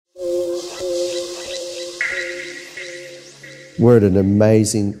We're at an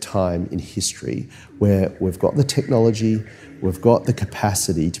amazing time in history where we've got the technology, we've got the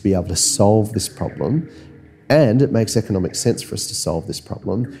capacity to be able to solve this problem, and it makes economic sense for us to solve this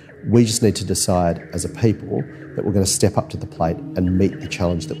problem. We just need to decide as a people that we're going to step up to the plate and meet the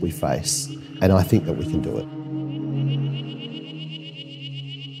challenge that we face. And I think that we can do it.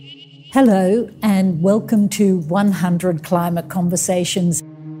 Hello and welcome to 100 Climate Conversations.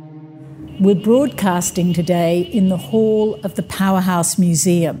 We're broadcasting today in the hall of the Powerhouse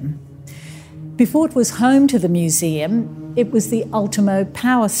Museum. Before it was home to the museum, it was the Ultimo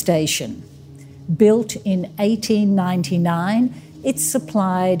Power Station. Built in 1899, it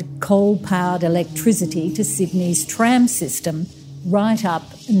supplied coal-powered electricity to Sydney's tram system right up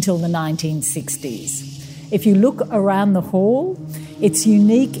until the 1960s. If you look around the hall, its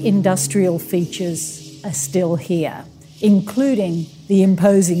unique industrial features are still here, including the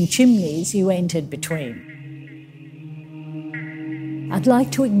imposing chimneys you entered between. I'd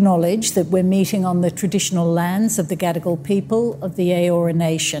like to acknowledge that we're meeting on the traditional lands of the Gadigal people of the Eora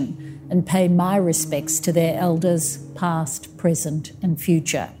Nation and pay my respects to their elders, past, present and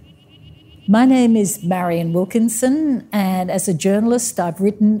future. My name is Marion Wilkinson, and as a journalist, I've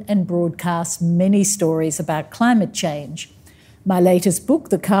written and broadcast many stories about climate change. My latest book,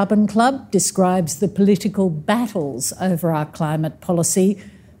 The Carbon Club, describes the political battles over our climate policy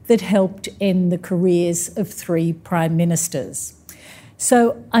that helped end the careers of 3 prime ministers.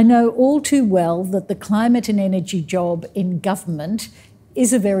 So I know all too well that the climate and energy job in government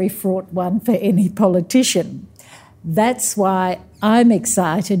is a very fraught one for any politician. That's why I'm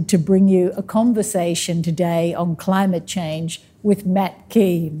excited to bring you a conversation today on climate change with Matt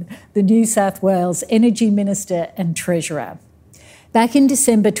Kean, the New South Wales Energy Minister and Treasurer. Back in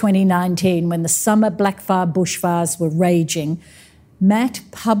December 2019, when the summer blackfire bushfires were raging, Matt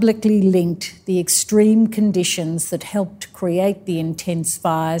publicly linked the extreme conditions that helped create the intense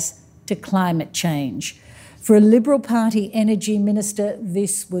fires to climate change. For a Liberal Party energy minister,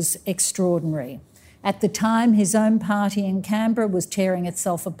 this was extraordinary. At the time, his own party in Canberra was tearing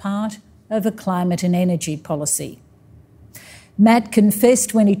itself apart over climate and energy policy. Matt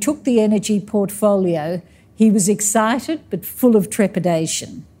confessed when he took the energy portfolio, he was excited but full of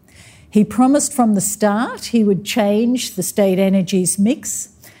trepidation. He promised from the start he would change the state energy's mix,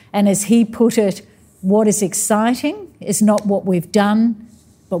 and as he put it, what is exciting is not what we've done,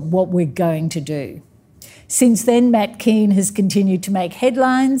 but what we're going to do. Since then, Matt Kean has continued to make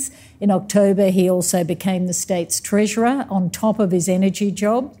headlines. In October, he also became the state's treasurer on top of his energy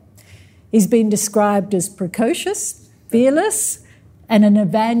job. He's been described as precocious, fearless, and an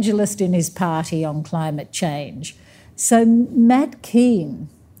evangelist in his party on climate change. So, Matt Kean,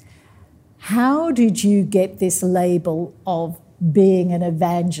 how did you get this label of being an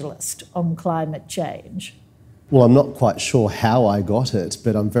evangelist on climate change? Well, I'm not quite sure how I got it,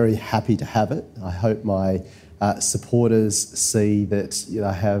 but I'm very happy to have it. I hope my supporters see that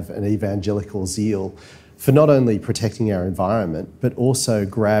I have an evangelical zeal for not only protecting our environment, but also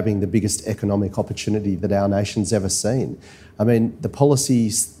grabbing the biggest economic opportunity that our nation's ever seen. I mean, the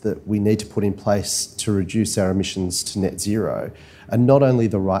policies that we need to put in place to reduce our emissions to net zero are not only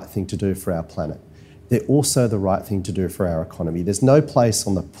the right thing to do for our planet, they're also the right thing to do for our economy. There's no place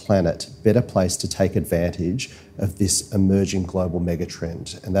on the planet better place to take advantage of this emerging global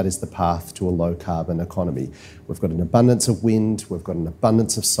megatrend, and that is the path to a low-carbon economy. We've got an abundance of wind, we've got an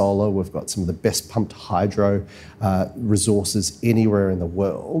abundance of solar, we've got some of the best pumped hydro resources anywhere in the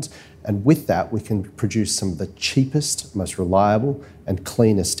world, and with that we can produce some of the cheapest, most reliable and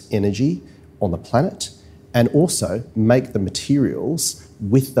cleanest energy on the planet, and also make the materials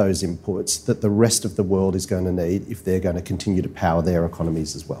with those inputs that the rest of the world is going to need if they're going to continue to power their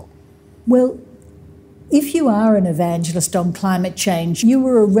economies as well. Well, if you are an evangelist on climate change, you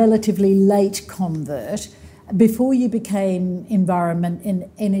were a relatively late convert. Before you became Environment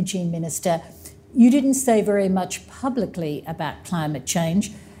and Energy Minister, you didn't say very much publicly about climate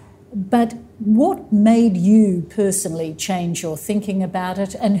change, but what made you personally change your thinking about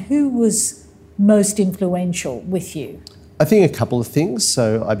it, and who was most influential with you? I think a couple of things.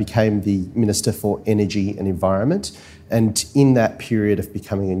 So I became the Minister for Energy and Environment, and in that period of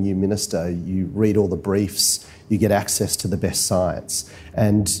becoming a new minister, you read all the briefs, you get access to the best science.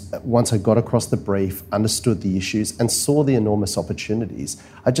 And once I got across the brief, understood the issues and saw the enormous opportunities,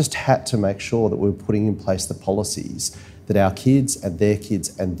 I just had to make sure that we were putting in place the policies that our kids and their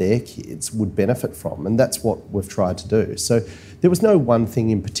kids and their kids would benefit from. And that's what we've tried to do. So there was no one thing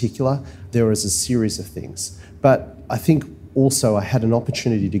in particular, there was a series of things. But I think also I had an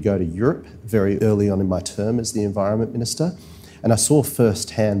opportunity to go to Europe very early on in my term as the Environment Minister, and I saw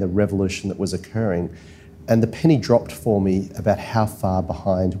firsthand the revolution that was occurring And the penny dropped for me about how far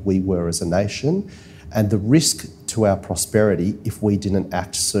behind we were as a nation and the risk to our prosperity if we didn't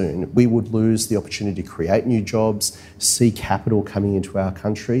act soon. We would lose the opportunity to create new jobs, see capital coming into our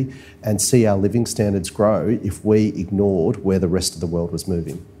country, and see our living standards grow if we ignored where the rest of the world was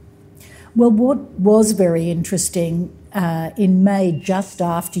moving. Well, what was very interesting in May, just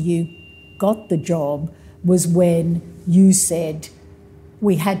after you got the job, was when you said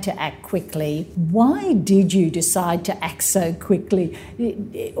we had to act quickly. Why did you decide to act so quickly?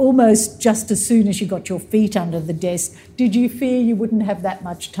 Almost just as soon as you got your feet under the desk, did you fear you wouldn't have that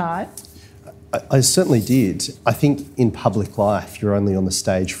much time? I certainly did. I think in public life, you're only on the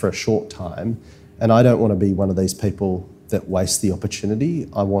stage for a short time, and I don't want to be one of these people that waste the opportunity.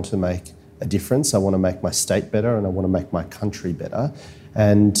 I want to make a difference. I want to make my state better, and I want to make my country better.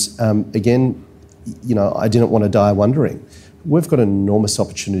 And again, I didn't want to die wondering. We've got an enormous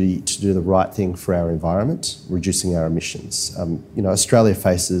opportunity to do the right thing for our environment, reducing our emissions. Australia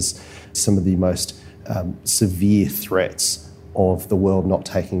faces some of the most severe threats of the world not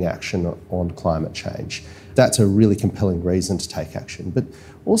taking action on climate change. That's a really compelling reason to take action. But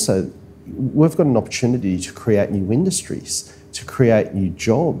also, we've got an opportunity to create new industries, to create new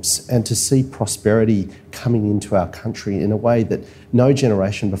jobs, and to see prosperity coming into our country in a way that no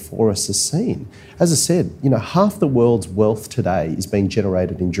generation before us has seen. As I said, half the world's wealth today is being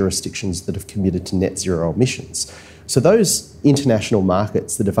generated in jurisdictions that have committed to net zero emissions. So those international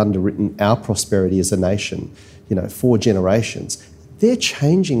markets that have underwritten our prosperity as a nation, for generations, they're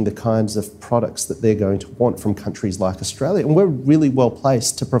changing the kinds of products that they're going to want from countries like Australia, and we're really well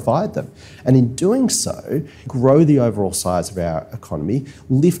placed to provide them. And in doing so, grow the overall size of our economy,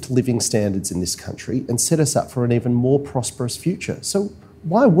 lift living standards in this country, and set us up for an even more prosperous future. So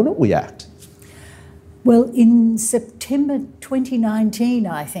why wouldn't we act? Well, in September 2019,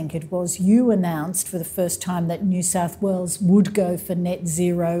 I think it was, you announced for the first time that New South Wales would go for net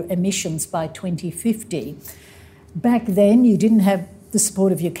zero emissions by 2050. Back then, you didn't have the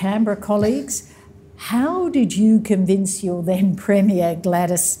support of your Canberra colleagues. How did you convince your then Premier,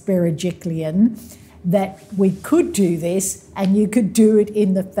 Gladys Berejiklian, that we could do this and you could do it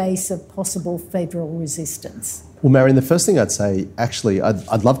in the face of possible federal resistance? Well, Marion, the first thing I'd say, actually,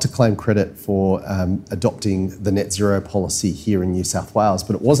 I'd love to claim credit for adopting the net zero policy here in New South Wales,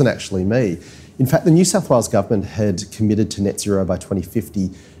 but it wasn't actually me. In fact, the New South Wales government had committed to net zero by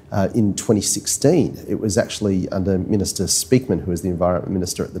 2050 in 2016. It was actually under Minister Speakman, who was the Environment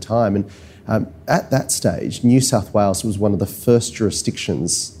Minister at the time. And at that stage, New South Wales was one of the first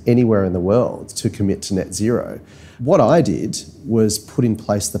jurisdictions anywhere in the world to commit to net zero. What I did was put in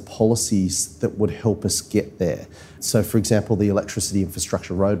place the policies that would help us get there. So, for example, the electricity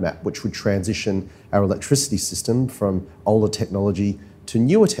infrastructure roadmap, which would transition our electricity system from older technology to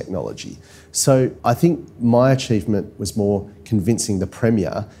newer technology. So I think my achievement was more convincing the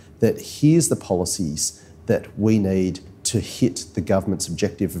Premier that here's the policies that we need to hit the government's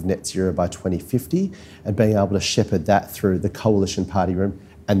objective of net zero by 2050, and being able to shepherd that through the coalition party room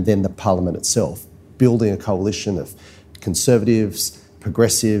and then the parliament itself, building a coalition of Conservatives,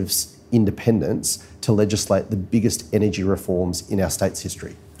 Progressives, Independents to legislate the biggest energy reforms in our state's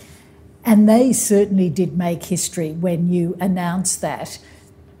history. And they certainly did make history when you announced that.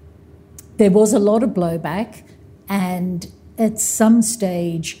 There was a lot of blowback, and at some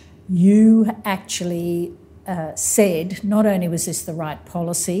stage you actually said not only was this the right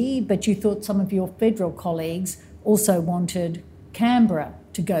policy, but you thought some of your federal colleagues also wanted Canberra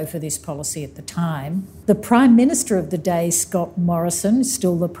to go for this policy at the time. The Prime Minister of the day, Scott Morrison,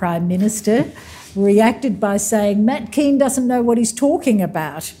 still the Prime Minister, reacted by saying Matt Kean doesn't know what he's talking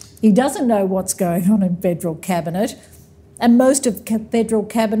about. He doesn't know what's going on in federal cabinet, and most of federal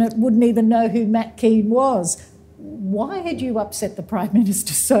cabinet wouldn't even know who Matt Kean was. Why had you upset the Prime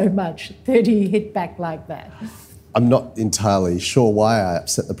Minister so much that he hit back like that? I'm not entirely sure why I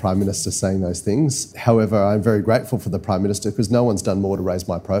upset the Prime Minister saying those things. However, I'm very grateful for the Prime Minister because no one's done more to raise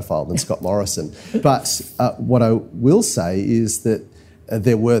my profile than Scott Morrison. But what I will say is that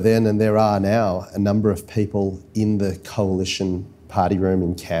there were then and there are now a number of people in the coalition party room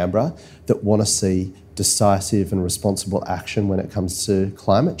in Canberra that want to see decisive and responsible action when it comes to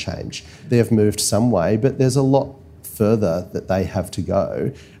climate change. They've moved some way, but there's a lot further that they have to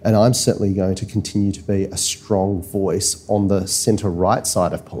go. And I'm certainly going to continue to be a strong voice on the centre-right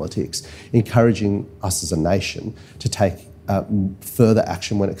side of politics, encouraging us as a nation to take further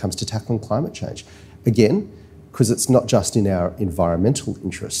action when it comes to tackling climate change. Again, because it's not just in our environmental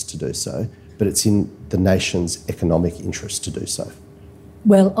interest to do so, but it's in the nation's economic interest to do so.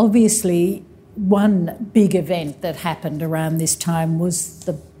 Well, obviously, one big event that happened around this time was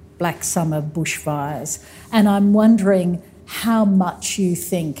the Black Summer bushfires. And I'm wondering how much you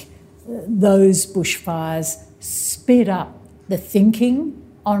think those bushfires sped up the thinking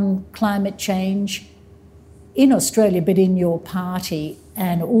on climate change in Australia, but in your party,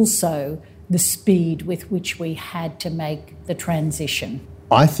 and also the speed with which we had to make the transition.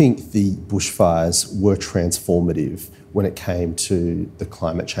 I think the bushfires were transformative when it came to the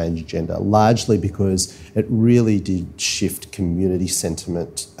climate change agenda, largely because it really did shift community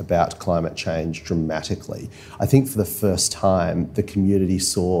sentiment about climate change dramatically. I think for the first time, the community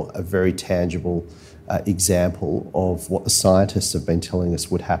saw a very tangible example of what the scientists have been telling us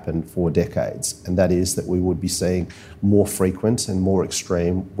would happen for decades, and that is that we would be seeing more frequent and more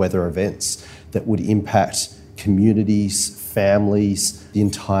extreme weather events that would impact communities, families, the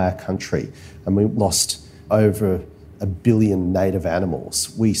entire country. And we lost over 1 billion native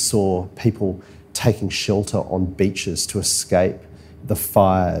animals. We saw people taking shelter on beaches to escape the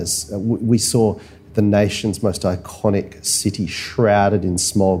fires. We saw the nation's most iconic city shrouded in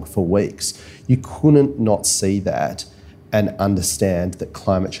smog for weeks. You couldn't not see that and understand that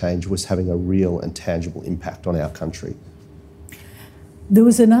climate change was having a real and tangible impact on our country. There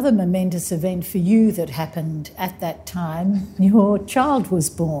was another momentous event for you that happened at that time. Your child was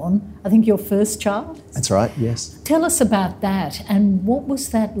born, I think your first child? That's right, yes. Tell us about that, and what was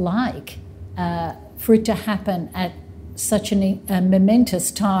that like for it to happen at such a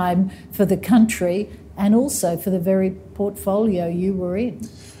momentous time for the country and also for the very portfolio you were in?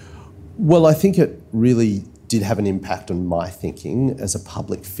 Well, I think it really did have an impact on my thinking as a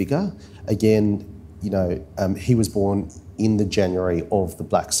public figure. Again, he was born in the January of the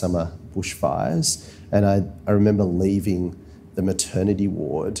Black Summer bushfires, and I remember leaving the maternity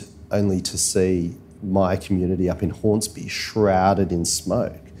ward only to see my community up in Hornsby shrouded in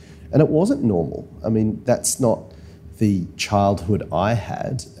smoke. And it wasn't normal. I mean, that's not the childhood I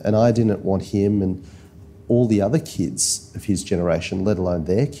had, and I didn't want him and all the other kids of his generation, let alone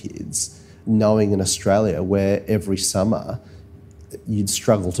their kids, knowing in Australia where every summer you'd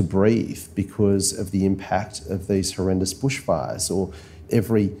struggle to breathe because of the impact of these horrendous bushfires, or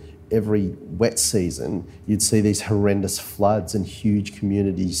every wet season you'd see these horrendous floods and huge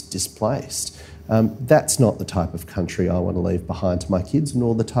communities displaced. That's not the type of country I want to leave behind to my kids,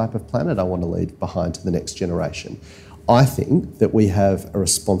 nor the type of planet I want to leave behind to the next generation. I think that we have a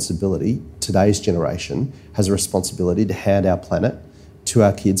responsibility, today's generation has a responsibility to hand our planet to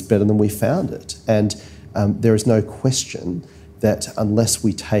our kids better than we found it. And there is no question that unless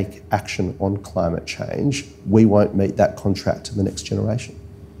we take action on climate change, we won't meet that contract to the next generation.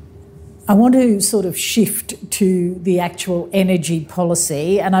 I want to sort of shift to the actual energy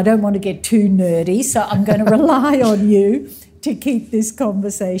policy, and I don't want to get too nerdy, so I'm going to rely on you to keep this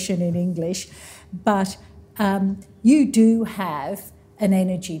conversation in English. But you do have an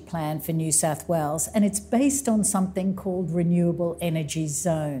energy plan for New South Wales, and it's based on something called renewable energy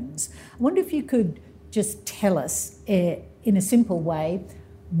zones. I wonder if you could just tell us in a simple way,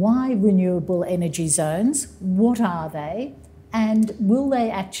 why renewable energy zones, what are they, and will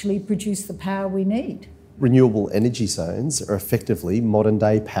they actually produce the power we need? Renewable energy zones are effectively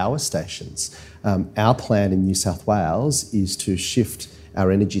modern-day power stations. Our plan in New South Wales is to shift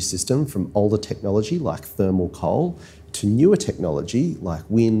our energy system from older technology like thermal coal to newer technology like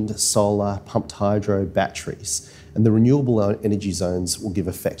wind, solar, pumped hydro, batteries. And the renewable energy zones will give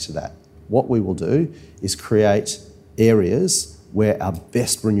effect to that. What we will do is create areas where our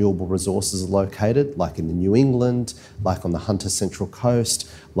best renewable resources are located, like in the New England, like on the Hunter Central Coast,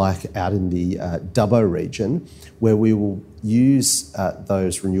 like out in the Dubbo region, where we will use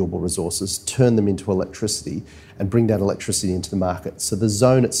those renewable resources, turn them into electricity, and bring that electricity into the market. So the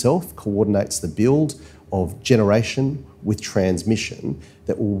zone itself coordinates the build of generation with transmission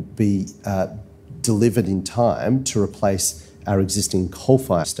that will be delivered in time to replace our existing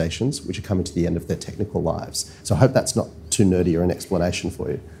coal-fired stations, which are coming to the end of their technical lives. So I hope that's not too nerdy or an explanation for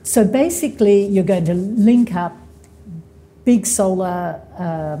you. So basically, you're going to link up big solar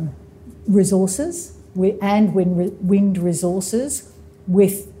resources and wind resources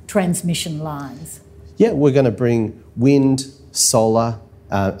with transmission lines. Yeah, we're going to bring wind, solar,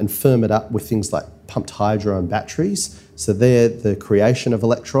 and firm it up with things like pumped hydro and batteries. So they're the creation of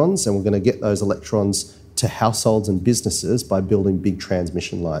electrons, and we're going to get those electrons to households and businesses by building big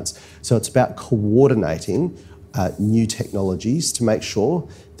transmission lines. So it's about coordinating new technologies to make sure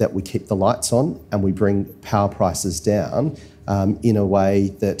that we keep the lights on and we bring power prices down in a way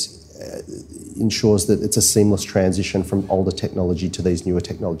that ensures that it's a seamless transition from older technology to these newer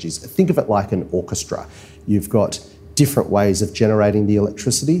technologies. Think of it like an orchestra. You've got different ways of generating the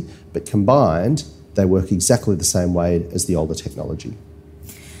electricity, but combined, they work exactly the same way as the older technology.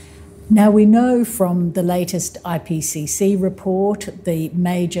 Now, we know from the latest IPCC report, the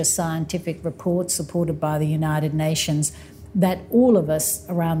major scientific report supported by the United Nations, that all of us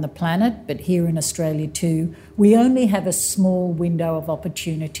around the planet, but here in Australia too, we only have a small window of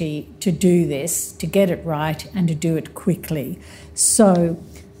opportunity to do this, to get it right and to do it quickly. So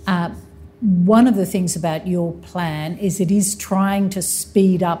one of the things about your plan is it is trying to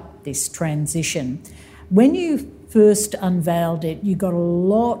speed up this transition. When you first unveiled it, you got a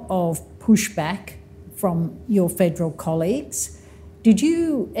lot of pushback from your federal colleagues. Did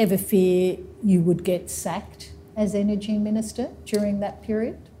you ever fear you would get sacked as Energy Minister during that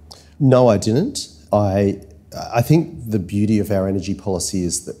period? No, I didn't. I think the beauty of our energy policy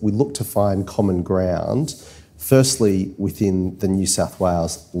is that we look to find common ground, firstly within the New South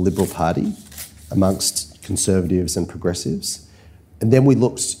Wales Liberal Party, amongst Conservatives and Progressives. And then we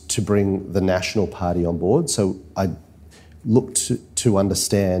looked to bring the National Party on board. So I looked to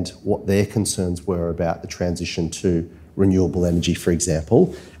understand what their concerns were about the transition to renewable energy, for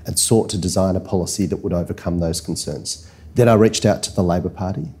example, and sought to design a policy that would overcome those concerns. Then I reached out to the Labor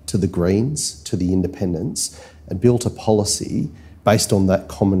Party, to the Greens, to the Independents, and built a policy based on that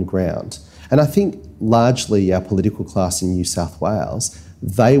common ground. And I think largely our political class in New South Wales,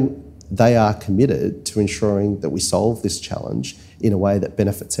 they are committed to ensuring that we solve this challenge in a way that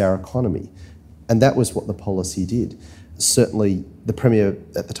benefits our economy. And that was what the policy did. Certainly the Premier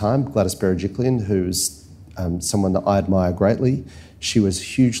at the time, Gladys Berejiklian, who's someone that I admire greatly, she was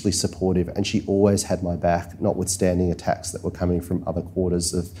hugely supportive and she always had my back, notwithstanding attacks that were coming from other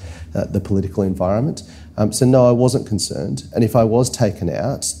quarters of the political environment. So no, I wasn't concerned. And if I was taken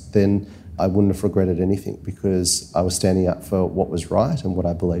out, then I wouldn't have regretted anything because I was standing up for what was right and what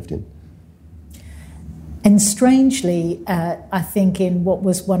I believed in. And strangely, I think in what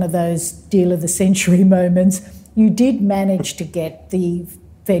was one of those deal of the century moments, you did manage to get the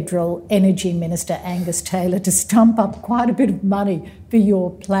Federal Energy Minister, Angus Taylor, to stump up quite a bit of money for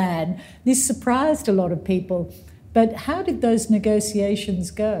your plan. This surprised a lot of people. But how did those negotiations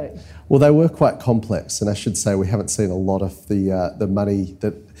go? Well, they were quite complex, and I should say we haven't seen a lot of the money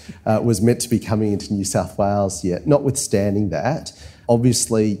that was meant to be coming into New South Wales yet. Notwithstanding that,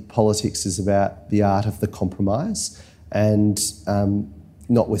 obviously politics is about the art of the compromise, and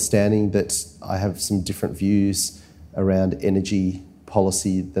notwithstanding that I have some different views around energy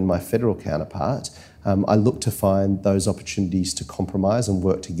policy than my federal counterpart, I look to find those opportunities to compromise and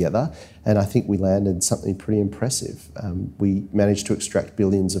work together, and I think we landed something pretty impressive. We managed to extract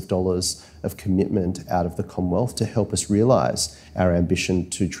billions of dollars of commitment out of the Commonwealth to help us realise our ambition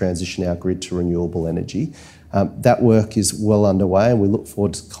to transition our grid to renewable energy. That work is well underway, and we look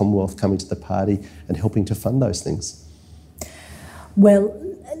forward to the Commonwealth coming to the party and helping to fund those things. Well,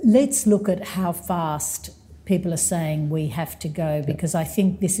 let's look at how fast people are saying we have to go, because I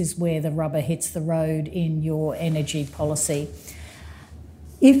think this is where the rubber hits the road in your energy policy.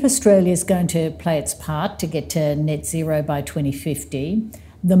 If Australia is going to play its part to get to net zero by 2050,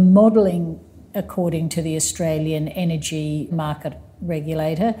 the modelling, according to the Australian Energy Market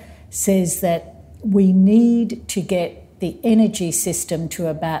Regulator, says that we need to get the energy system to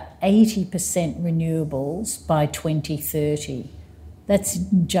about 80% renewables by 2030. That's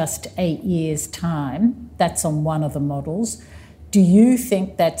just 8 years' time. That's on one of the models. Do you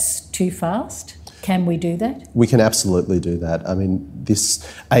think that's too fast? Can we do that? We can absolutely do that. I mean, this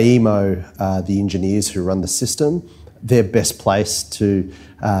AEMO, the engineers who run the system, they're best placed to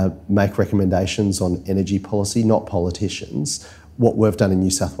make recommendations on energy policy, not politicians. What we've done in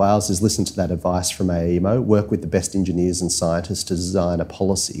New South Wales is listen to that advice from AEMO, work with the best engineers and scientists to design a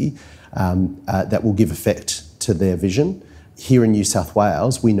policy that will give effect to their vision. Here in New South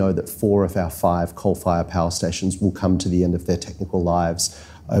Wales, we know that 4 of our 5 coal-fired power stations will come to the end of their technical lives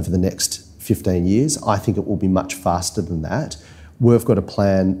over the next 15 years. I think it will be much faster than that. We've got a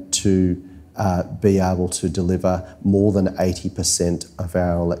plan to be able to deliver more than 80% of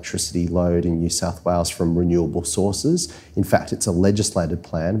our electricity load in New South Wales from renewable sources. In fact, it's a legislated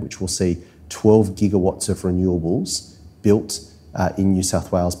plan which will see 12 gigawatts of renewables built in New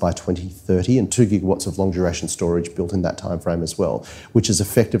South Wales by 2030 and 2 gigawatts of long-duration storage built in that timeframe as well, which is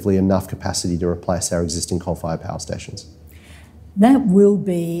effectively enough capacity to replace our existing coal-fired power stations. That will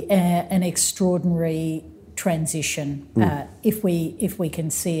be an extraordinary transition if we can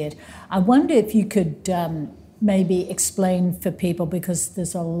see it. I wonder if you could maybe explain for people, because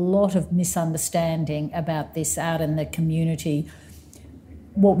there's a lot of misunderstanding about this out in the community.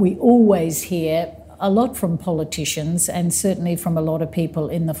 What we always hear a lot from politicians and certainly from a lot of people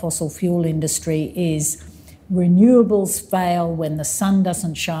in the fossil fuel industry is renewables fail when the sun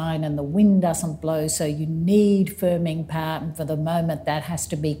doesn't shine and the wind doesn't blow, so you need firming power, and for the moment that has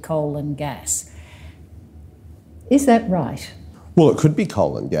to be coal and gas. Is that right? Well, it could be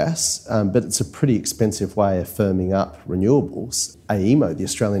coal and gas, but it's a pretty expensive way of firming up renewables. AEMO, the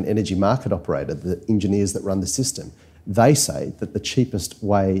Australian Energy Market Operator, the engineers that run the system, they say that the cheapest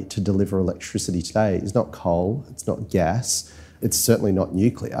way to deliver electricity today is not coal, it's not gas, it's certainly not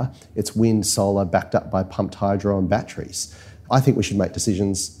nuclear, it's wind, solar, backed up by pumped hydro and batteries. I think we should make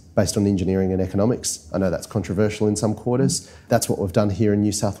decisions based on engineering and economics. I know that's controversial in some quarters. That's what we've done here in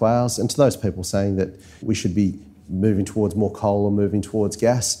New South Wales. And to those people saying that we should be moving towards more coal or moving towards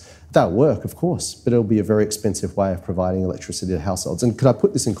gas, that'll work, of course, but it'll be a very expensive way of providing electricity to households. And could I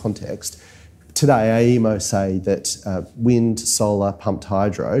put this in context? Today, AEMO say that wind, solar, pumped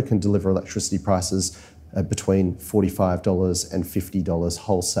hydro can deliver electricity prices between $45 and $50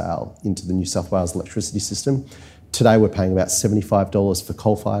 wholesale into the New South Wales electricity system. Today, we're paying about $75 for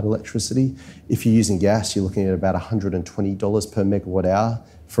coal-fired electricity. If you're using gas, you're looking at about $120 per megawatt hour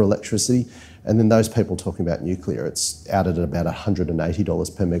for electricity. And then those people talking about nuclear, it's out at about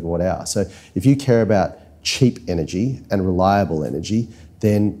 $180 per megawatt hour. So if you care about cheap energy and reliable energy,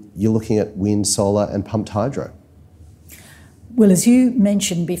 then you're looking at wind, solar and pumped hydro. Well, as you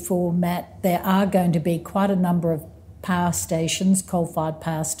mentioned before, Matt, there are going to be quite a number of power stations, coal-fired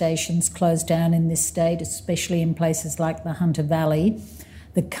power stations, closed down in this state, especially in places like the Hunter Valley.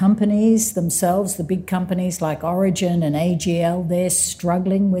 The companies themselves, the big companies like Origin and AGL, they're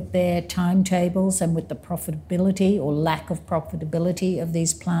struggling with their timetables and with the profitability or lack of profitability of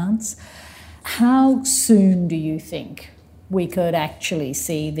these plants. How soon do you think we could actually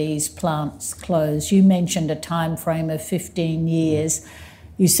see these plants close? You mentioned a time frame of 15 years.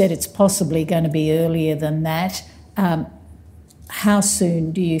 You said it's possibly going to be earlier than that. How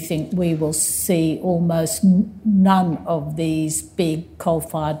soon do you think we will see almost none of these big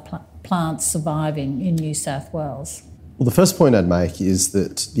coal-fired plants surviving in New South Wales? Well, the first point I'd make is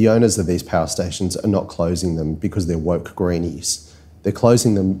that the owners of these power stations are not closing them because they're woke greenies. They're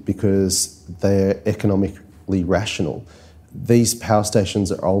closing them because they're economically rational. These power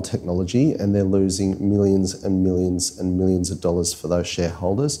stations are old technology and they're losing millions and millions and millions of dollars for those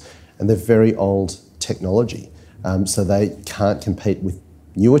shareholders, and they're very old technology. So they can't compete with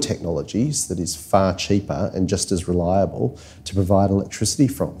newer technologies that is far cheaper and just as reliable to provide electricity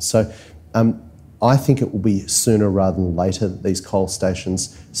from. So I think it will be sooner rather than later that these coal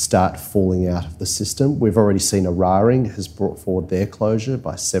stations start falling out of the system. We've already seen Eraring has brought forward their closure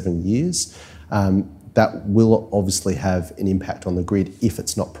by 7 years. That will obviously have an impact on the grid if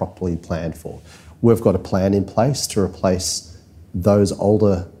it's not properly planned for. We've got a plan in place to replace those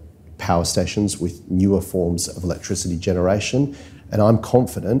older power stations with newer forms of electricity generation, and I'm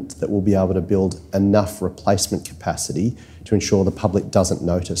confident that we'll be able to build enough replacement capacity to ensure the public doesn't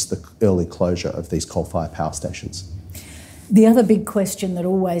notice the early closure of these coal-fired power stations. The other big question that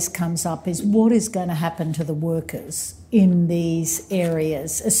always comes up is what is going to happen to the workers in these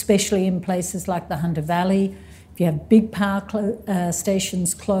areas, especially in places like the Hunter Valley. If you have big power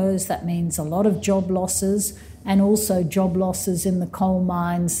stations closed, that means a lot of job losses, and also job losses in the coal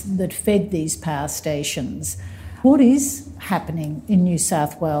mines that fed these power stations. What is happening in New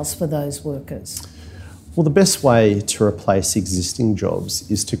South Wales for those workers? Well, the best way to replace existing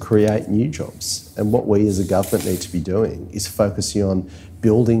jobs is to create new jobs. And what we as a government need to be doing is focusing on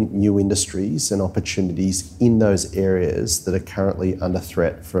building new industries and opportunities in those areas that are currently under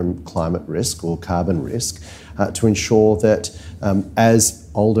threat from climate risk or carbon risk, to ensure that as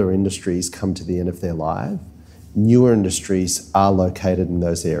older industries come to the end of their life, newer industries are located in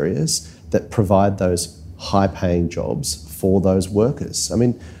those areas that provide those high-paying jobs for those workers. I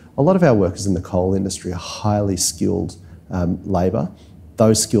mean, a lot of our workers in the coal industry are highly skilled labour.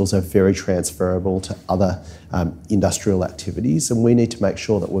 Those skills are very transferable to other industrial activities, and we need to make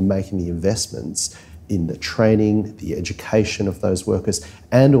sure that we're making the investments in the training, the education of those workers,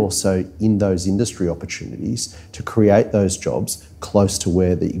 and also in those industry opportunities to create those jobs close to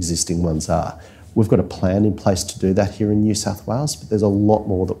where the existing ones are. We've got a plan in place to do that here in New South Wales, but there's a lot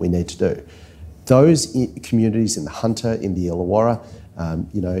more that we need to do. Those communities in the Hunter, in the Illawarra,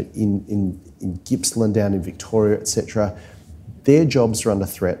 in Gippsland down in Victoria, etc., their jobs are under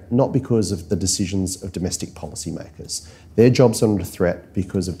threat not because of the decisions of domestic policymakers. Their jobs are under threat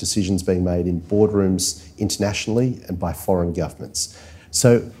because of decisions being made in boardrooms internationally and by foreign governments.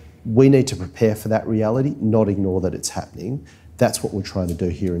 So we need to prepare for that reality, not ignore that it's happening. That's what we're trying to do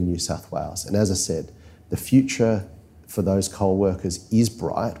here in New South Wales. And as I said, the future for those coal workers is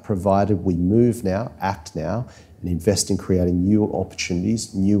bright, provided we move now, act now, and invest in creating new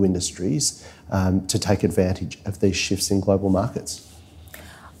opportunities, new industries to take advantage of these shifts in global markets.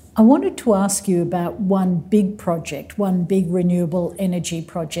 I wanted to ask you about one big project, one big renewable energy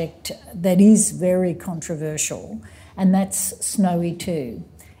project that is very controversial, and that's Snowy 2.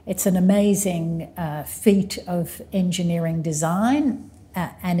 It's an amazing feat of engineering design,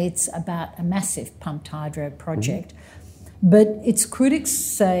 and it's about a massive pumped hydro project. But its critics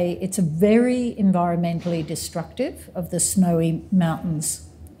say it's a very environmentally destructive of the Snowy Mountains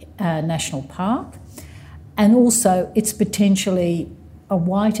National Park, and also it's potentially a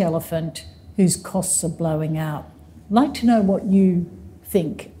white elephant whose costs are blowing out. I'd like to know what you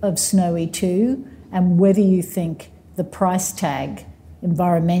think of Snowy 2 and whether you think the price tag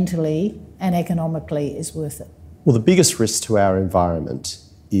environmentally and economically is worth it. Well, the biggest risk to our environment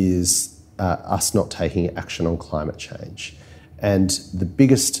is us not taking action on climate change. And the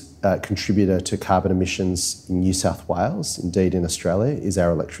biggest contributor to carbon emissions in New South Wales, indeed in Australia, is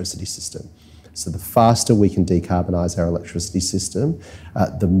our electricity system. So the faster we can decarbonise our electricity system,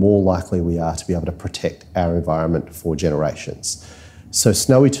 the more likely we are to be able to protect our environment for generations. So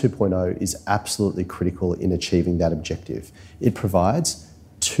Snowy 2.0 is absolutely critical in achieving that objective. It provides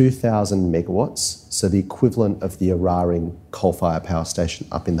 2,000 megawatts, so the equivalent of the Eraring coal-fired power station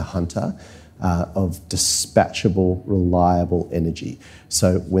up in the Hunter, of dispatchable, reliable energy.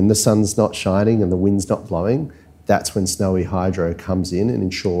 So when the sun's not shining and the wind's not blowing, that's when Snowy Hydro comes in and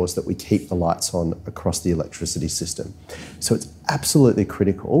ensures that we keep the lights on across the electricity system. So it's absolutely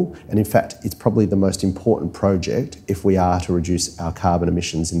critical, and in fact, it's probably the most important project if we are to reduce our carbon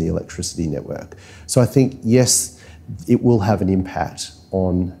emissions in the electricity network. So I think, yes, it will have an impact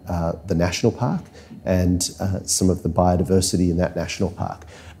on the national park and some of the biodiversity in that national park.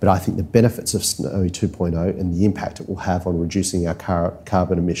 But I think the benefits of Snowy 2.0 and the impact it will have on reducing our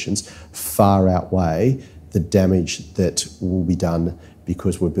carbon emissions far outweigh the damage that will be done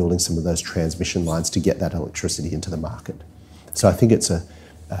because we're building some of those transmission lines to get that electricity into the market. So I think it's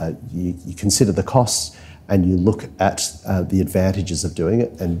you consider the costs and you look at the advantages of doing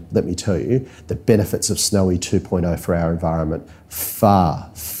it, and let me tell you, the benefits of Snowy 2.0 for our environment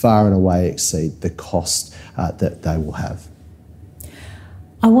far and away exceed the cost that they will have.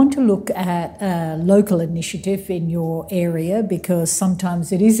 I want to look at a local initiative in your area because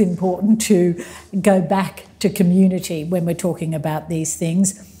sometimes it is important to go back to community when we're talking about these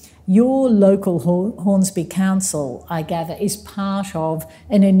things. Your local Hornsby Council, I gather, is part of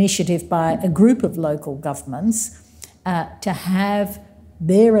an initiative by a group of local governments to have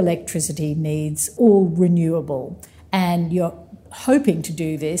their electricity needs all renewable. And you're hoping to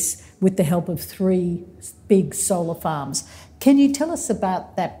do this with the help of 3 big solar farms. Can you tell us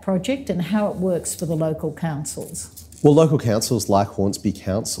about that project and how it works for the local councils? Well, local councils like Hornsby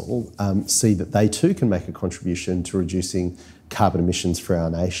Council see that they too can make a contribution to reducing carbon emissions for our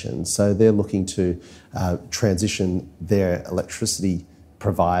nation. So they're looking to transition their electricity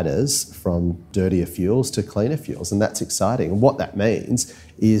providers from dirtier fuels to cleaner fuels, and that's exciting. And what that means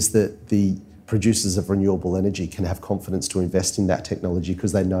is that the producers of renewable energy can have confidence to invest in that technology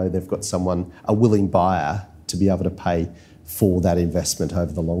because they know they've got a willing buyer to be able to pay for that investment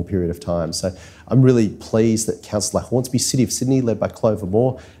over the long period of time. So I'm really pleased that councils like Hornsby, City of Sydney, led by Clover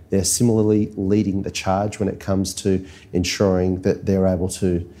Moore, they're similarly leading the charge when it comes to ensuring that they're able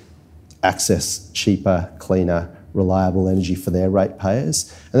to access cheaper, cleaner, reliable energy for their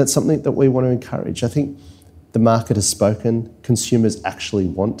ratepayers. And that's something that we want to encourage. I think the market has spoken. Consumers actually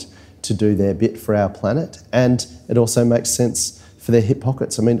want to do their bit for our planet, and it also makes sense for their hip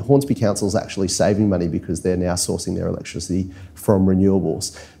pockets. I mean, Hornsby Council is actually saving money because they're now sourcing their electricity from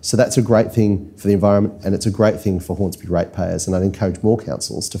renewables. So that's a great thing for the environment, and it's a great thing for Hornsby ratepayers. And I'd encourage more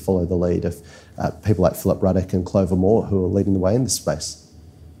councils to follow the lead of people like Philip Ruddock and Clover Moore, who are leading the way in this space.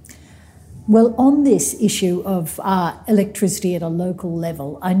 Well, on this issue of electricity at a local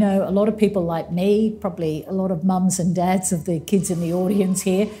level, I know a lot of people like me, probably a lot of mums and dads of the kids in the audience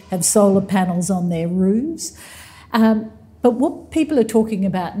here, have solar panels on their roofs. But what people are talking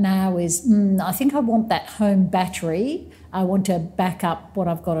about now is, I think I want that home battery. I want to back up what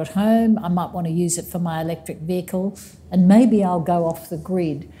I've got at home. I might want to use it for my electric vehicle, and maybe I'll go off the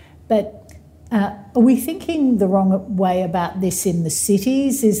grid. But are we thinking the wrong way about this in the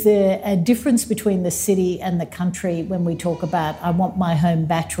cities? Is there a difference between the city and the country when we talk about I want my home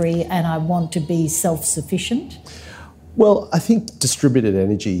battery and I want to be self-sufficient? Well, I think distributed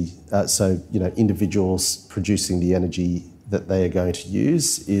energy, individuals producing the energy that they are going to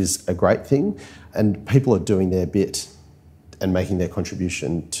use is a great thing, and people are doing their bit and making their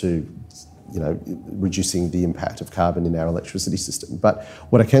contribution to reducing the impact of carbon in our electricity system. But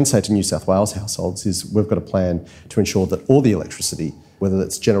what I can say to New South Wales households is we've got a plan to ensure that all the electricity, whether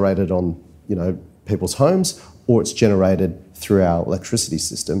it's generated on, people's homes or it's generated through our electricity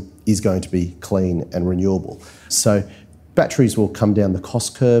system, is going to be clean and renewable. So batteries will come down the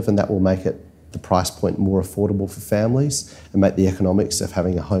cost curve, and that will make it the price point more affordable for families and make the economics of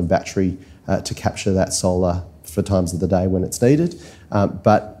having a home battery to capture that solar for times of the day when it's needed.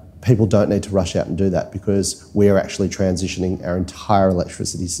 But people don't need to rush out and do that, because we're actually transitioning our entire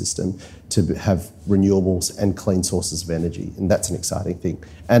electricity system to have renewables and clean sources of energy, and that's an exciting thing.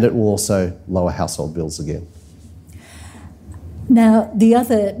 And it will also lower household bills again. Now, the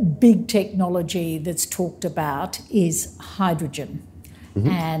other big technology that's talked about is hydrogen. Mm-hmm.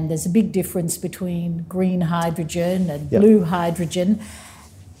 And there's a big difference between green hydrogen and blue hydrogen.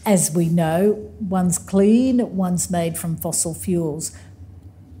 As we know, one's clean, one's made from fossil fuels.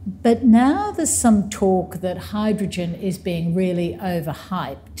 But now there's some talk that hydrogen is being really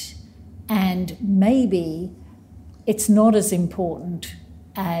overhyped, and maybe it's not as important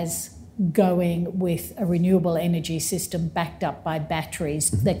as going with a renewable energy system backed up by batteries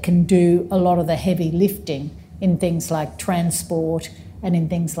that can do a lot of the heavy lifting in things like transport and in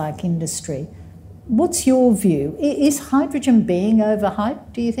things like industry. What's your view? Is hydrogen being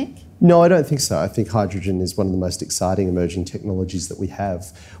overhyped, do you think? No, I don't think so. I think hydrogen is one of the most exciting emerging technologies that we have.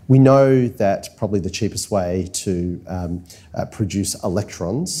 We know that probably the cheapest way to produce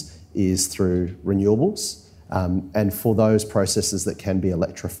electrons is through renewables. And for those processes that can be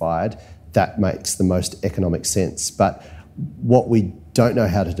electrified, that makes the most economic sense. But what we don't know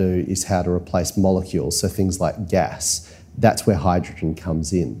how to do is how to replace molecules, so things like gas. That's where hydrogen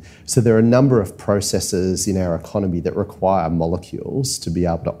comes in. So there are a number of processes in our economy that require molecules to be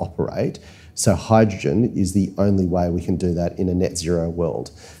able to operate. So hydrogen is the only way we can do that in a net zero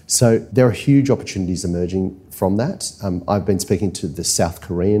world. So there are huge opportunities emerging from that. I've been speaking to the South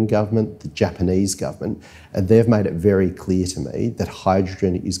Korean government, the Japanese government, and they've made it very clear to me that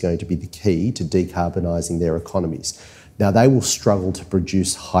hydrogen is going to be the key to decarbonising their economies. Now, they will struggle to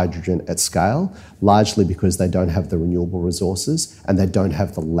produce hydrogen at scale, largely because they don't have the renewable resources and they don't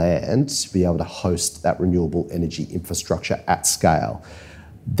have the land to be able to host that renewable energy infrastructure at scale.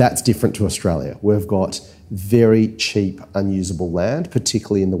 That's different to Australia. We've got very cheap, unusable land,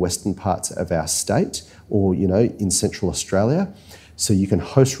 particularly in the western parts of our state or, in central Australia. So you can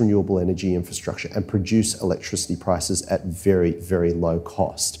host renewable energy infrastructure and produce electricity prices at very, very low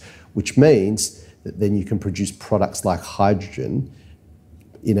cost, which means that then you can produce products like hydrogen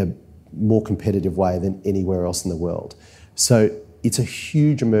in a more competitive way than anywhere else in the world. So it's a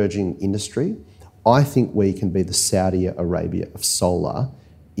huge emerging industry. I think we can be the Saudi Arabia of solar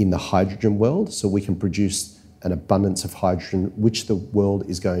in the hydrogen world, so we can produce an abundance of hydrogen, which the world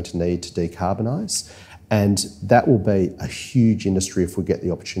is going to need to decarbonise. And that will be a huge industry if we get the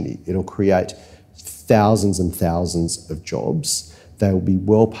opportunity. It'll create thousands and thousands of jobs. They will be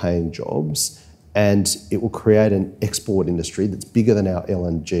well-paying jobs. And it will create an export industry that's bigger than our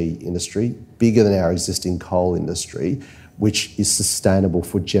LNG industry, bigger than our existing coal industry, which is sustainable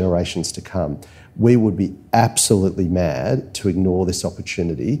for generations to come. We would be absolutely mad to ignore this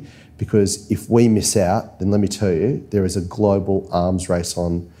opportunity, because if we miss out, then let me tell you, there is a global arms race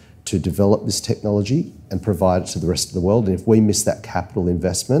on to develop this technology and provide it to the rest of the world. And if we miss that capital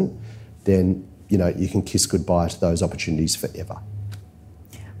investment, then you can kiss goodbye to those opportunities forever.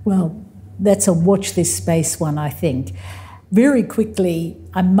 Well, that's a watch this space one, I think. Very quickly,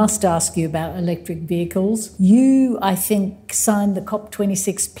 I must ask you about electric vehicles. You, I think, signed the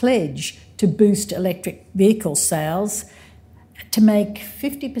COP26 pledge to boost electric vehicle sales to make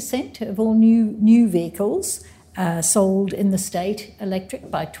 50% of all new vehicles sold in the state electric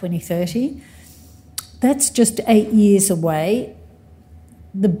by 2030. That's just 8 years away.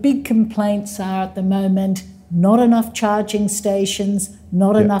 The big complaints are at the moment not enough charging stations,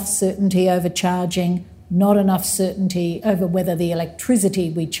 not enough certainty over charging, not enough certainty over whether the electricity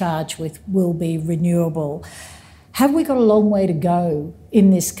we charge with will be renewable. Have we got a long way to go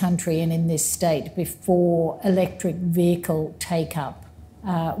in this country and in this state before electric vehicle take-up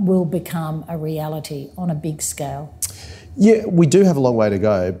will become a reality on a big scale? Yeah, we do have a long way to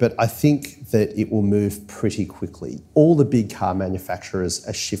go, but I think that it will move pretty quickly. All the big car manufacturers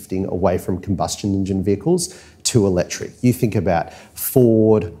are shifting away from combustion engine vehicles to electric. You think about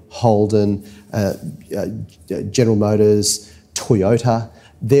Ford, Holden, General Motors, Toyota.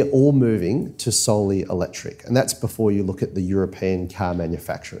 they're all moving to solely electric, and that's before you look at the European car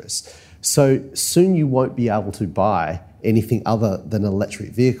manufacturers. So soon you won't be able to buy anything other than an electric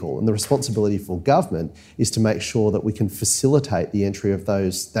vehicle, and the responsibility for government is to make sure that we can facilitate the entry of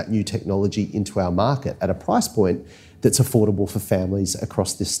that new technology into our market at a price point that's affordable for families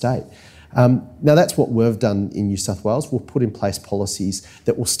across this state. Now that's what we've done in New South Wales. We've put in place policies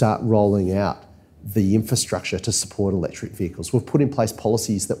that will start rolling out the infrastructure to support electric vehicles. We've put in place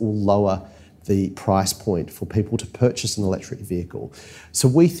policies that will lower the price point for people to purchase an electric vehicle. So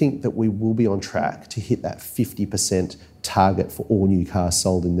we think that we will be on track to hit that 50% target for all new cars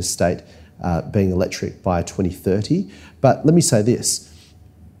sold in this state being electric by 2030. But let me say this,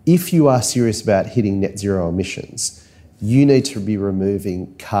 if you are serious about hitting net zero emissions, you need to be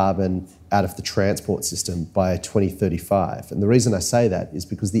removing carbon out of the transport system by 2035. And the reason I say that is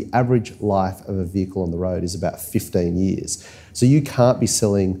because the average life of a vehicle on the road is about 15 years. So you can't be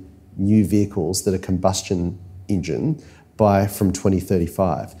selling new vehicles that are combustion engine from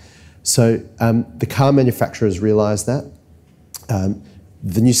 2035. So the car manufacturers realise that.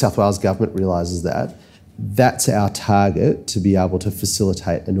 The New South Wales government realises that. That's our target, to be able to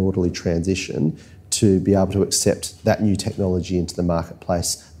facilitate an orderly transition, to be able to accept that new technology into the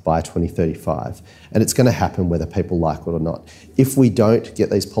marketplace by 2035. And it's going to happen whether people like it or not. If we don't get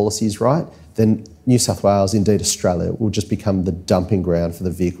these policies right, then New South Wales, indeed Australia, will just become the dumping ground for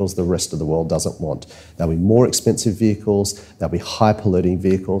the vehicles the rest of the world doesn't want. There'll be more expensive vehicles, there'll be high polluting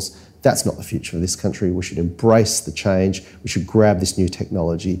vehicles. That's not the future of this country. We should embrace the change. We should grab this new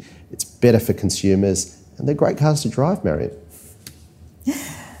technology. It's better for consumers, and they're great cars to drive, Marion.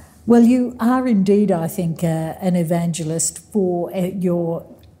 Well, you are indeed, I think, an evangelist for your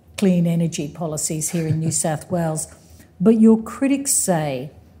clean energy policies here in New South Wales. But your critics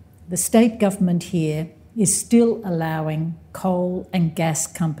say the state government here is still allowing coal and gas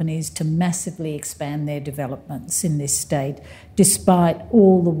companies to massively expand their developments in this state, despite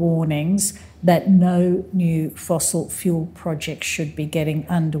all the warnings that no new fossil fuel projects should be getting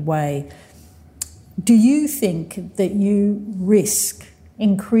underway. Do you think that you risk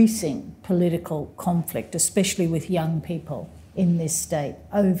increasing political conflict, especially with young people in this state,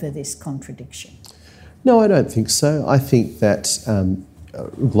 over this contradiction? No, I don't think so. I think that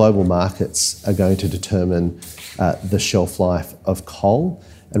global markets are going to determine the shelf life of coal,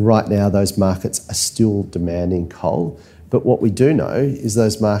 and right now those markets are still demanding coal. But what we do know is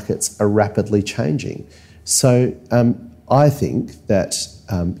those markets are rapidly changing. So I think that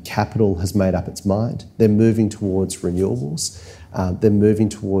capital has made up its mind. They're moving towards renewables. They're moving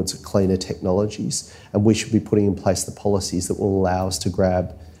towards cleaner technologies, and we should be putting in place the policies that will allow us to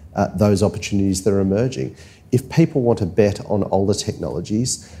grab those opportunities that are emerging. If people want to bet on older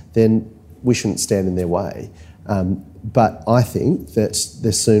technologies, then we shouldn't stand in their way. But I think that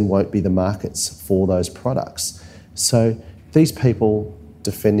there soon won't be the markets for those products. So these people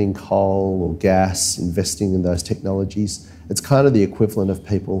defending coal or gas, investing in those technologies, it's kind of the equivalent of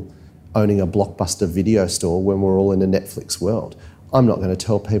people owning a Blockbuster video store when we're all in a Netflix world. I'm not going to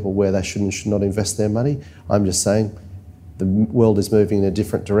tell people where they should and should not invest their money. I'm just saying the world is moving in a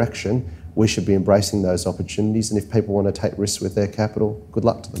different direction. We should be embracing those opportunities, and if people want to take risks with their capital, good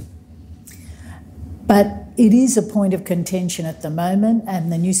luck to them. But it is a point of contention at the moment, and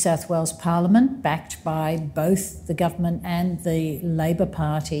the New South Wales Parliament, backed by both the government and the Labor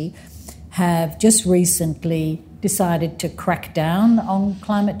Party, have just recently decided to crack down on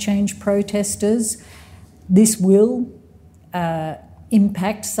climate change protesters. This will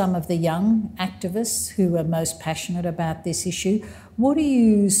impact some of the young activists who are most passionate about this issue. What do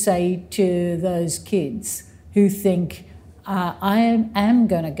you say to those kids who think, I am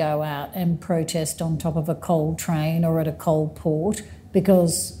going to go out and protest on top of a coal train or at a coal port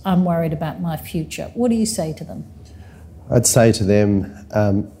because I'm worried about my future? What do you say to them? I'd say to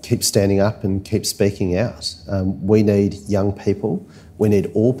them, keep standing up and keep speaking out. We need young people, we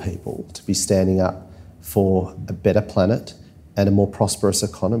need all people to be standing up for a better planet and a more prosperous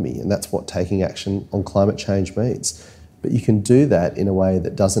economy, and that's what taking action on climate change means. But you can do that in a way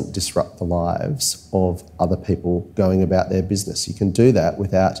that doesn't disrupt the lives of other people going about their business. You can do that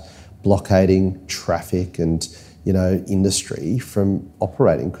without blockading traffic and, industry from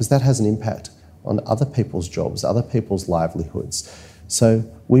operating, because that has an impact on other people's jobs, other people's livelihoods. So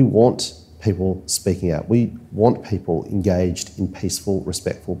we want people speaking out. We want people engaged in peaceful,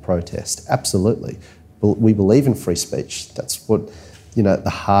 respectful protest. Absolutely. We believe in free speech. That's what, at the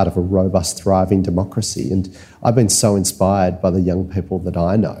heart of a robust, thriving democracy. And I've been so inspired by the young people that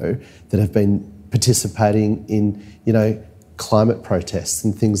I know that have been participating in, climate protests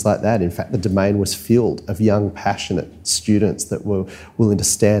and things like that. In fact, the domain was filled of young, passionate students that were willing to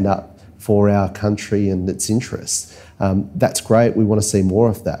stand up for our country and its interests. That's great. We want to see more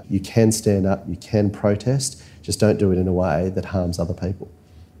of that. You can stand up, you can protest, just don't do it in a way that harms other people.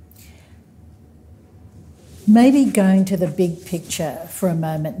 Maybe going to the big picture for a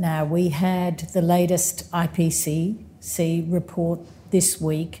moment now. We had the latest IPCC report this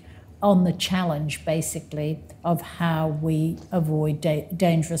week on the challenge, basically, of how we avoid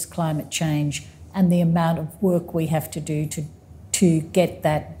dangerous climate change and the amount of work we have to do to get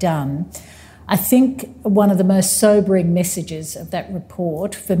that done. I think one of the most sobering messages of that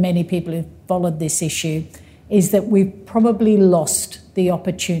report for many people who've followed this issue is that we've probably lost the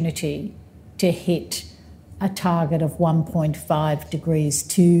opportunity to hit a target of 1.5 degrees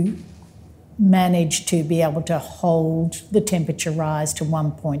to manage to be able to hold the temperature rise to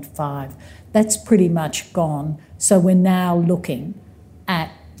 1.5. That's pretty much gone. So we're now looking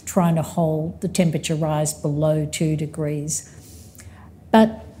at trying to hold the temperature rise below 2 degrees.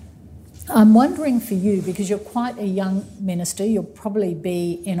 But I'm wondering for you, because you're quite a young minister, you'll probably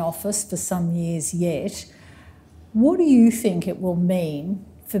be in office for some years yet, what do you think it will mean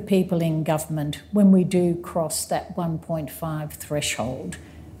for people in government when we do cross that 1.5 threshold?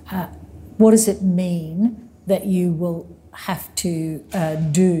 What does it mean that you will have to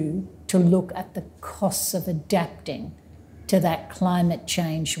do to look at the costs of adapting to that climate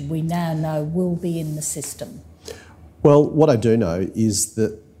change we now know will be in the system? Well, what I do know is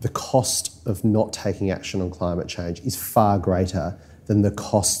that the cost of not taking action on climate change is far greater than the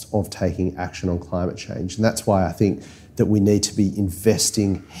cost of taking action on climate change. And that's why I think that we need to be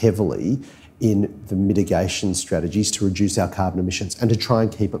investing heavily in the mitigation strategies to reduce our carbon emissions and to try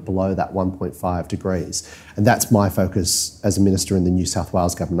and keep it below that 1.5 degrees. And that's my focus as a minister in the New South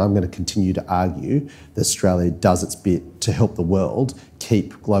Wales government. I'm going to continue to argue that Australia does its bit to help the world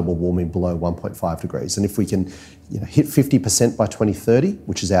keep global warming below 1.5 degrees. And if we can hit 50% by 2030,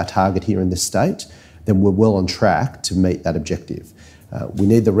 which is our target here in this state, then we're well on track to meet that objective. We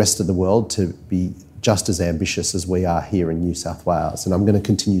need the rest of the world to be just as ambitious as we are here in New South Wales, and I'm going to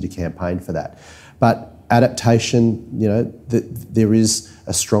continue to campaign for that. But adaptation, there is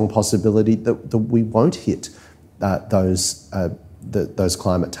a strong possibility that we won't hit those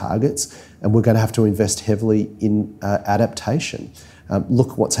climate targets, and we're going to have to invest heavily in adaptation.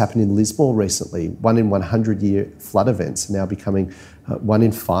 Look what's happened in Lismore recently. 1 in 100-year flood events are now becoming 1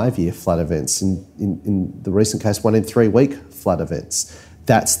 in 5-year flood events. In the recent case, 1 in 3-week flood events.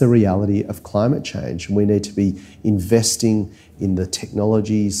 That's the reality of climate change. And we need to be investing in the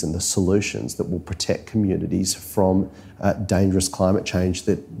technologies and the solutions that will protect communities from dangerous climate change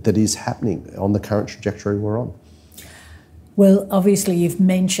that is happening on the current trajectory we're on. Well, obviously you've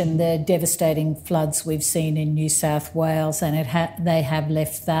mentioned the devastating floods we've seen in New South Wales, and they have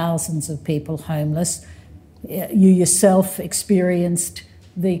left thousands of people homeless. You yourself experienced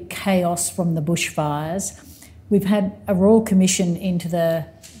the chaos from the bushfires. We've had a Royal Commission into the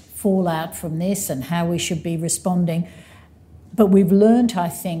fallout from this and how we should be responding. But we've learned, I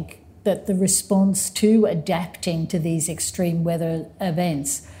think, that the response to adapting to these extreme weather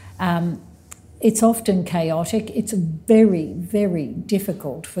events, it's often chaotic. It's very, very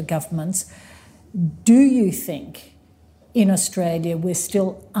difficult for governments. Do you think in Australia we're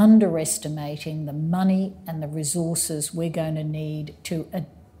still underestimating the money and the resources we're going to need to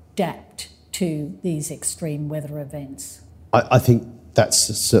adapt to these extreme weather events? I think that's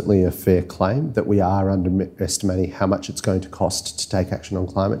certainly a fair claim, that we are underestimating how much it's going to cost to take action on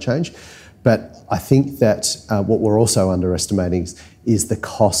climate change. But I think that what we're also underestimating is the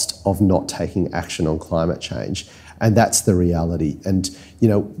cost of not taking action on climate change. And that's the reality. And,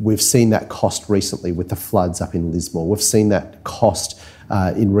 we've seen that cost recently with the floods up in Lismore. We've seen that cost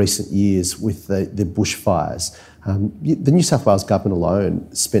in recent years with the bushfires. The New South Wales government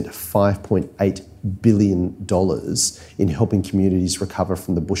alone spent $5.8 billion in helping communities recover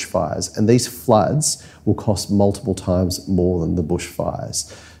from the bushfires. And these floods will cost multiple times more than the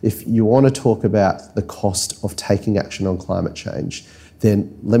bushfires. If you want to talk about the cost of taking action on climate change,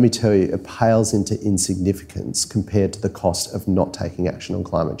 then let me tell you, it pales into insignificance compared to the cost of not taking action on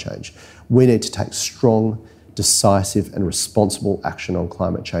climate change. We need to take strong, decisive and responsible action on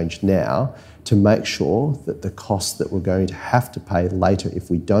climate change now to make sure that the costs that we're going to have to pay later if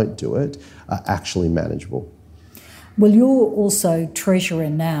we don't do it are actually manageable. Well, you're also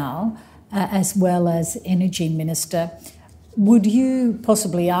Treasurer now, as well as Energy Minister. Would you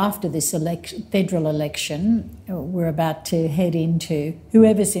possibly, after this federal election we're about to head into,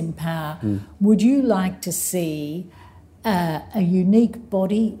 whoever's in power, would you like to see a unique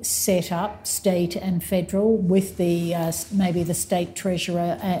body set up, state and federal, with the maybe the state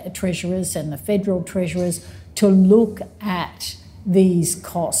treasurers and the federal treasurers to look at these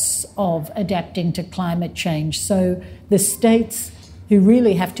costs of adapting to climate change. So the states who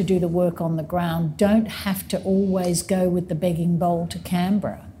really have to do the work on the ground don't have to always go with the begging bowl to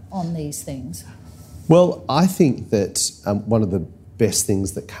Canberra on these things. Well, I think that one of the best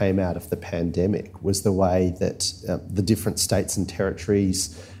things that came out of the pandemic was the way that the different states and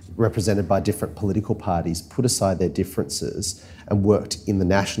territories represented by different political parties put aside their differences and worked in the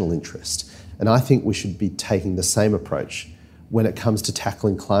national interest. And I think we should be taking the same approach when it comes to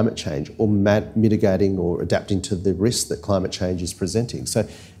tackling climate change or mitigating or adapting to the risks that climate change is presenting. So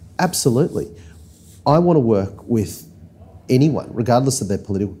absolutely, I want to work with anyone, regardless of their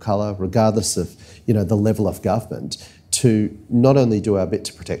political colour, regardless of the level of government, to not only do our bit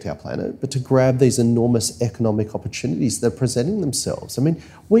to protect our planet, but to grab these enormous economic opportunities that are presenting themselves. I mean,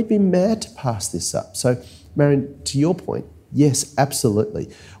 we'd be mad to pass this up. So, Marion, to your point, yes,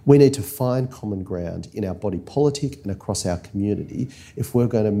 absolutely. We need to find common ground in our body politic and across our community if we're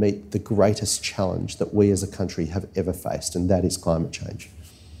going to meet the greatest challenge that we as a country have ever faced, and that is climate change.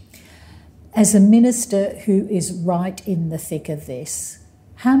 As a minister who is right in the thick of this,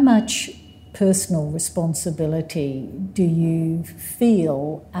 how much personal responsibility do you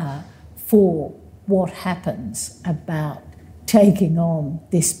feel for what happens about taking on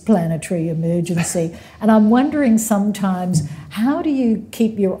this planetary emergency? And I'm wondering sometimes, how do you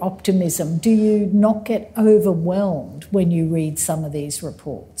keep your optimism? Do you not get overwhelmed when you read some of these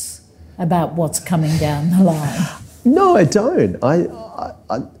reports about what's coming down the line? No, I don't.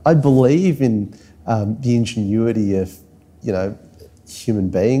 I believe in the ingenuity of, human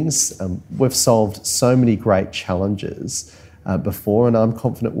beings. We've solved so many great challenges before, and I'm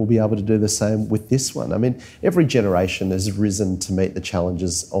confident we'll be able to do the same with this one. I mean, every generation has risen to meet the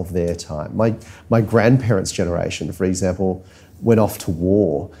challenges of their time. My grandparents' generation, for example, went off to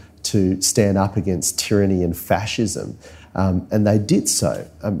war to stand up against tyranny and fascism, and they did so.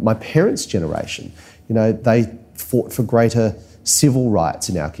 My parents' generation, they fought for greater civil rights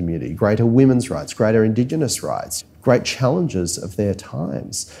in our community, greater women's rights, greater Indigenous rights, great challenges of their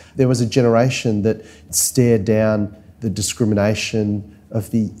times. There was a generation that stared down the discrimination of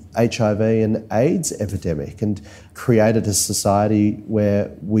the HIV and AIDS epidemic and created a society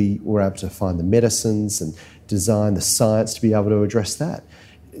where we were able to find the medicines and design the science to be able to address that.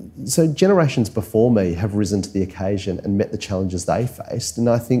 So generations before me have risen to the occasion and met the challenges they faced, and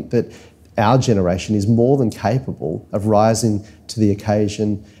I think that our generation is more than capable of rising to the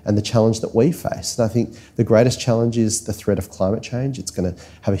occasion and the challenge that we face. And I think the greatest challenge is the threat of climate change. It's going to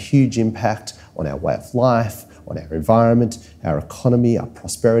have a huge impact on our way of life, on our environment, our economy, our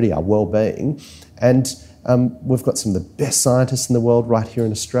prosperity, our well-being. And we've got some of the best scientists in the world right here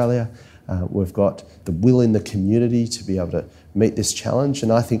in Australia. We've got the will in the community to be able to meet this challenge.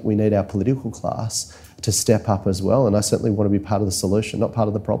 And I think we need our political class to step up as well. And I certainly want to be part of the solution, not part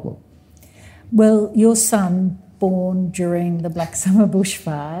of the problem. Well, your son, born during the Black Summer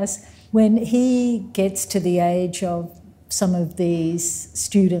bushfires, when he gets to the age of some of these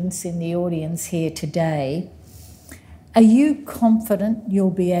students in the audience here today, are you confident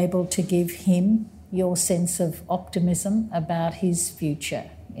you'll be able to give him your sense of optimism about his future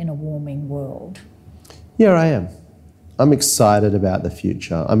in a warming world? Yeah, I am. I'm excited about the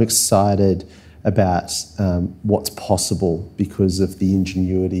future. I'm excited about what's possible because of the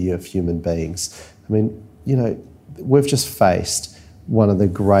ingenuity of human beings. I mean, we've just faced one of the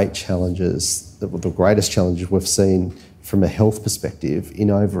great challenges, the greatest challenges we've seen from a health perspective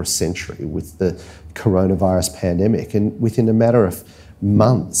in over a century with the coronavirus pandemic. And within a matter of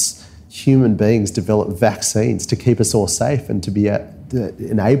months, human beings developed vaccines to keep us all safe and to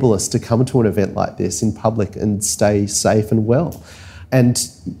enable us to come to an event like this in public and stay safe and well.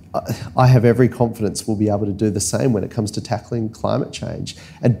 And I have every confidence we'll be able to do the same when it comes to tackling climate change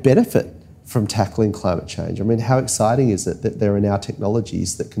and benefit from tackling climate change. I mean, how exciting is it that there are now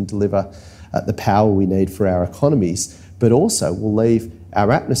technologies that can deliver the power we need for our economies, but also will leave our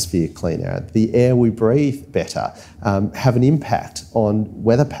atmosphere cleaner, the air we breathe better, have an impact on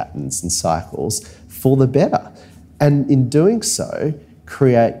weather patterns and cycles for the better. And in doing so,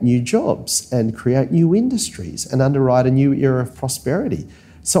 create new jobs and create new industries and underwrite a new era of prosperity.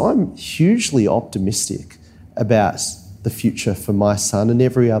 So I'm hugely optimistic about the future for my son and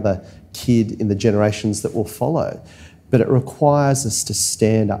every other kid in the generations that will follow. But it requires us to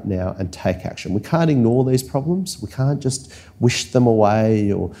stand up now and take action. We can't ignore these problems. We can't just wish them away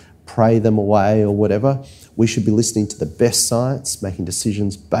or pray them away or whatever. We should be listening to the best science, making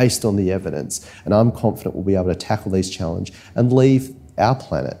decisions based on the evidence. And I'm confident we'll be able to tackle these challenges and leave our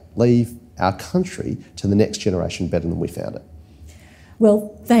planet, leave our country to the next generation better than we found it.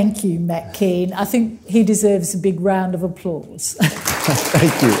 Well, thank you, Matt Kean. I think he deserves a big round of applause.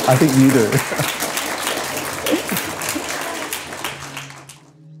 Thank you. I think you do.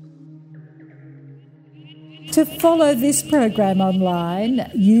 To follow this program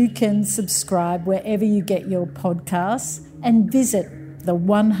online, you can subscribe wherever you get your podcasts and visit the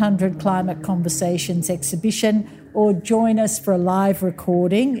 100 Climate Conversations exhibition or join us for a live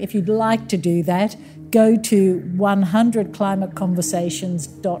recording. If you'd like to do that, go to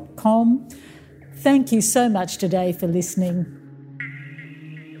 100climateconversations.com. Thank you so much today for listening.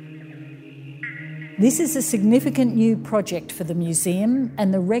 This is a significant new project for the museum,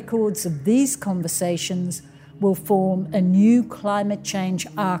 and the records of these conversations will form a new climate change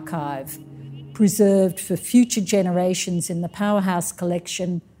archive, preserved for future generations in the Powerhouse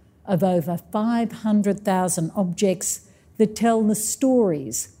collection of over 500,000 objects that tell the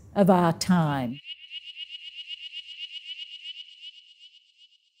stories of our time.